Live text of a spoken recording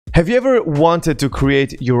Have you ever wanted to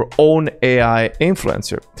create your own AI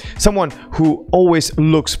influencer? Someone who always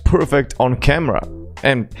looks perfect on camera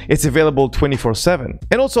and it's available 24/7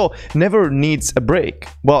 and also never needs a break?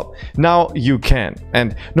 Well, now you can.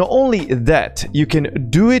 And not only that, you can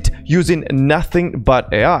do it using nothing but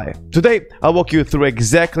AI. Today, I'll walk you through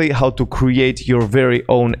exactly how to create your very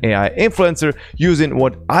own AI influencer using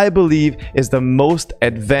what I believe is the most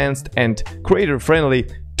advanced and creator-friendly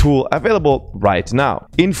tool available right now,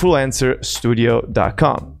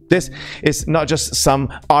 influencerstudio.com. This is not just some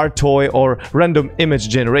art toy or random image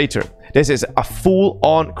generator. This is a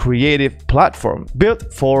full-on creative platform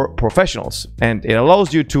built for professionals, and it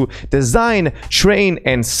allows you to design, train,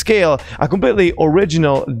 and scale a completely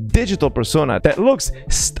original digital persona that looks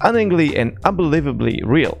stunningly and unbelievably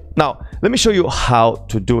real. Now, let me show you how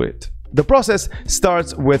to do it. The process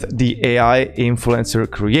starts with the AI influencer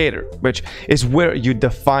creator, which is where you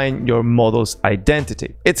define your model's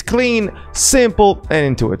identity. It's clean, simple, and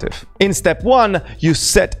intuitive. In step 1, you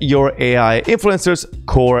set your AI influencer's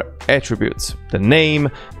core attributes: the name,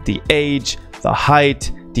 the age, the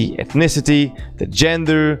height, the ethnicity, the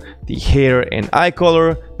gender, the hair and eye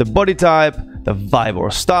color, the body type, the vibe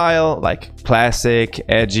or style, like classic,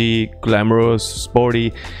 edgy, glamorous,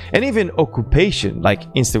 sporty, and even occupation, like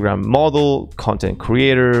Instagram model, content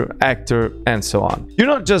creator, actor, and so on. You're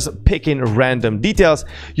not just picking random details,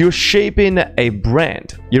 you're shaping a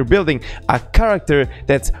brand. You're building a character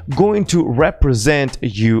that's going to represent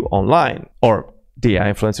you online, or the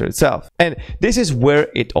AI influencer itself. And this is where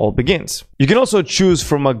it all begins. You can also choose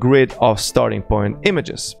from a grid of starting point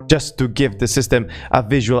images, just to give the system a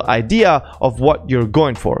visual idea of what you're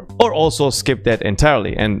going for, or also skip that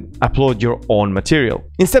entirely and upload your own material.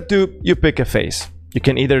 In step 2, you pick a face. You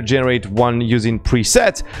can either generate one using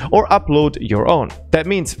presets or upload your own. That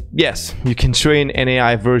means, yes, you can train an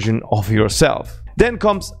AI version of yourself. Then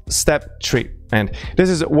comes step 3. And this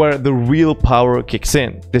is where the real power kicks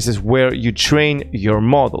in. This is where you train your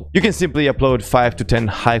model. You can simply upload 5 to 10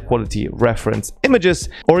 high-quality reference images,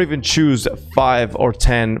 or even choose 5 or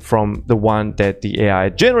 10 from the one that the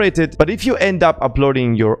AI generated. But if you end up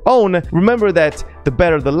uploading your own, remember that the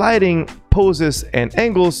better the lighting, poses, and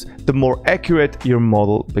angles, the more accurate your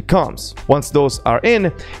model becomes. Once those are in,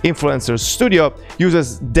 Influencer Studio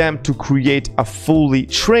uses them to create a fully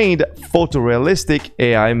trained photorealistic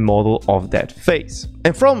AI model of that face.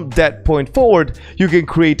 And from that point forward, you can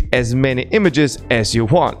create as many images as you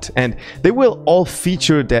want, and they will all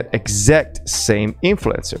feature that exact same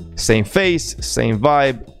influencer. Same face, same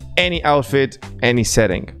vibe, any outfit, any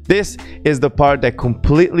setting. This is the part that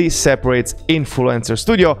completely separates Influencer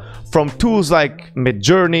Studio from tools like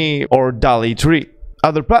Midjourney or DALL-E 3.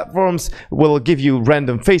 Other platforms will give you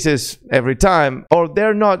random faces every time, or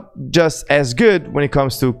they're not just as good when it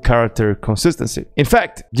comes to character consistency. In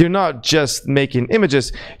fact, you're not just making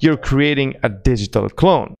images, you're creating a digital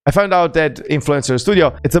clone. I found out that Influencer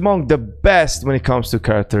Studio is among the best when it comes to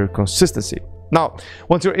character consistency. Now,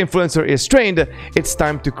 once your influencer is trained, it's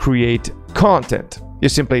time to create content. You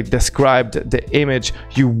simply described the image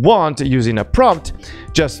you want using a prompt.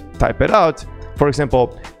 Just type it out. For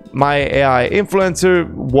example, my AI influencer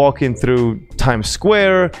walking through Times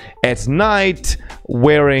Square at night,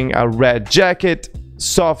 wearing a red jacket,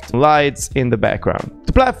 soft lights in the background.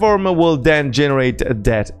 The platform will then generate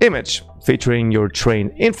that image, featuring your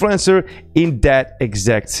trained influencer in that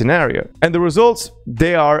exact scenario. And the results,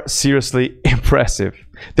 they are seriously impressive.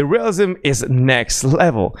 The realism is next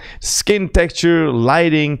level. Skin texture,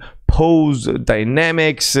 lighting, pose,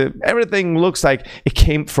 dynamics, everything looks like it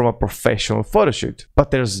came from a professional photo shoot.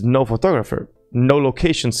 But there's no photographer, no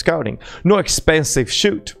location scouting, no expensive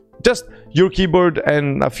shoot. Just your keyboard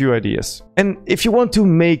and a few ideas. And if you want to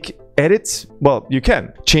make edits, well, you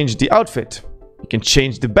can. Change the outfit. You can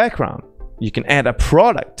change the background. You can add a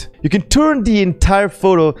product. You can turn the entire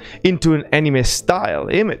photo into an anime style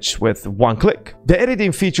image with one click. The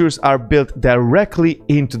editing features are built directly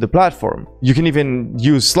into the platform. You can even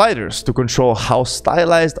use sliders to control how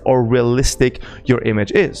stylized or realistic your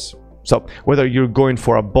image is. So whether you're going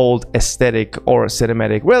for a bold aesthetic or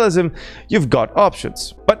cinematic realism, you've got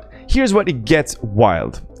options. But here's what it gets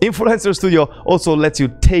wild. Influencer Studio also lets you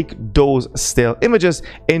take those still images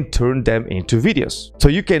and turn them into videos. So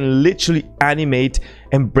you can literally animate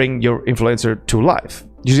and bring your influencer to life.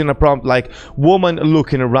 Using a prompt like woman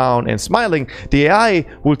looking around and smiling, the AI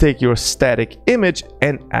will take your static image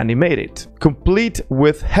and animate it, complete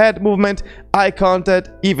with head movement, eye contact,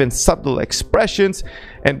 even subtle expressions.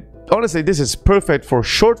 And honestly, this is perfect for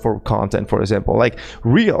short form content, for example, like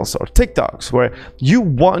Reels or TikToks, where you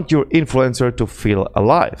want your influencer to feel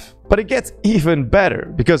alive. But it gets even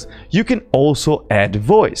better because you can also add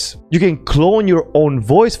voice. You can clone your own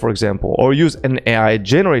voice, for example, or use an AI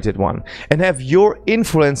generated one and have your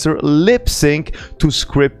influencer lip sync to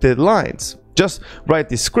scripted lines. Just write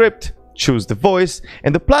the script, choose the voice,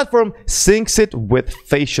 and the platform syncs it with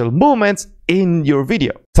facial movements in your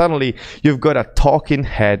video. Suddenly, you've got a talking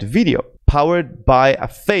head video powered by a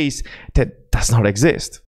face that does not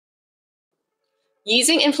exist.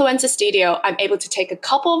 Using Influencer Studio, I'm able to take a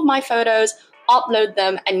couple of my photos, upload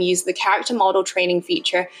them, and use the character model training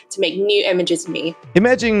feature to make new images of me.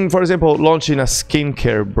 Imagine, for example, launching a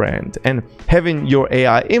skincare brand and having your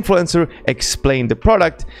AI influencer explain the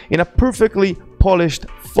product in a perfectly polished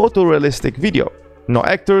photorealistic video. No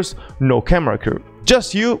actors, no camera crew.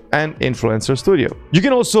 Just you and Influencer Studio. You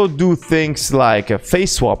can also do things like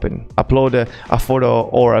face swapping, upload a photo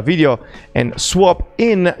or a video and swap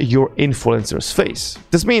in your influencer's face.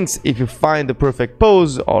 This means if you find the perfect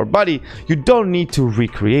pose or body, you don't need to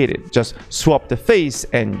recreate it. Just swap the face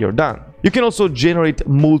and you're done. You can also generate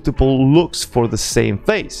multiple looks for the same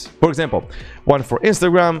face. For example, one for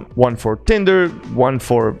Instagram, one for Tinder, one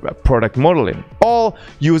for product modeling, all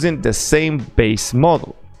using the same base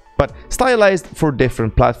model, but stylized for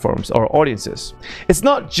different platforms or audiences. It's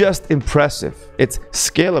not just impressive, it's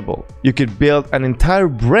scalable. You could build an entire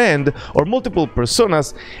brand or multiple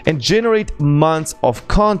personas and generate months of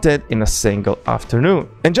content in a single afternoon.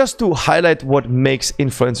 And just to highlight what makes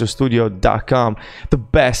influencerstudio.com the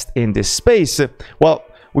best in this space, well,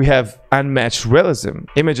 we have unmatched realism.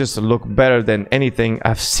 Images look better than anything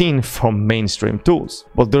I've seen from mainstream tools.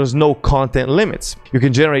 But there's no content limits. You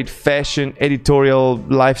can generate fashion, editorial,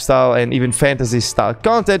 lifestyle, and even fantasy style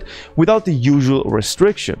content without the usual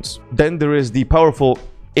restrictions. Then there is the powerful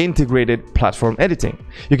integrated platform editing.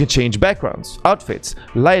 You can change backgrounds, outfits,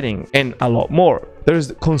 lighting, and a lot more.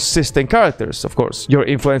 There's consistent characters, of course. Your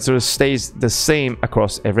influencer stays the same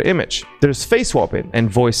across every image. There's face swapping and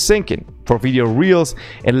voice syncing for video reels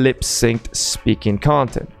and lip-synced speaking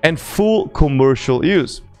content. And full commercial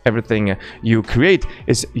use. Everything you create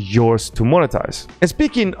is yours to monetize. And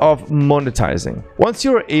speaking of monetizing, once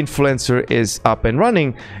your influencer is up and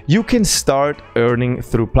running, you can start earning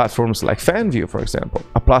through platforms like FanView, for example,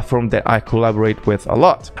 a platform that I collaborate with a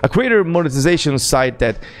lot. A creator monetization site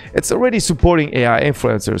that it's already supporting AI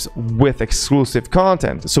influencers with exclusive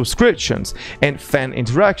content, subscriptions, and fan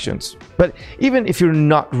interactions. But even if you're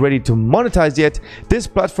not ready to monetize yet, this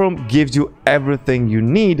platform gives you everything you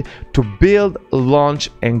need to build, launch,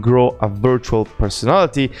 and grow a virtual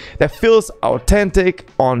personality that feels authentic,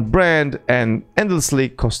 on brand, and endlessly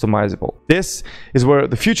customizable. This is where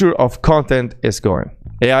the future of content is going.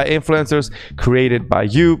 AI influencers created by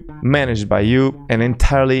you, managed by you, and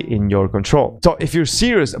entirely in your control. So if you're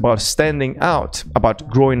serious about standing out, about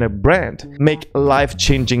growing a brand, make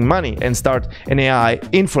life-changing money, and start an AI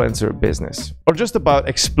influencer business, or just about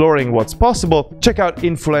exploring what's possible, check out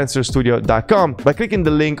influencerstudio.com by clicking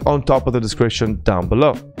the link on top of the description down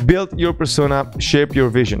below. Build your persona, shape your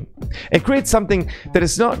vision, and create something that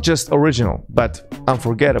is not just original, but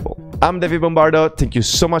unforgettable. I'm David Bombardo. Thank you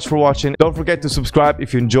so much for watching. Don't forget to subscribe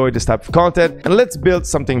if you enjoyed this type of content, and let's build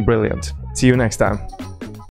something brilliant. See you next time.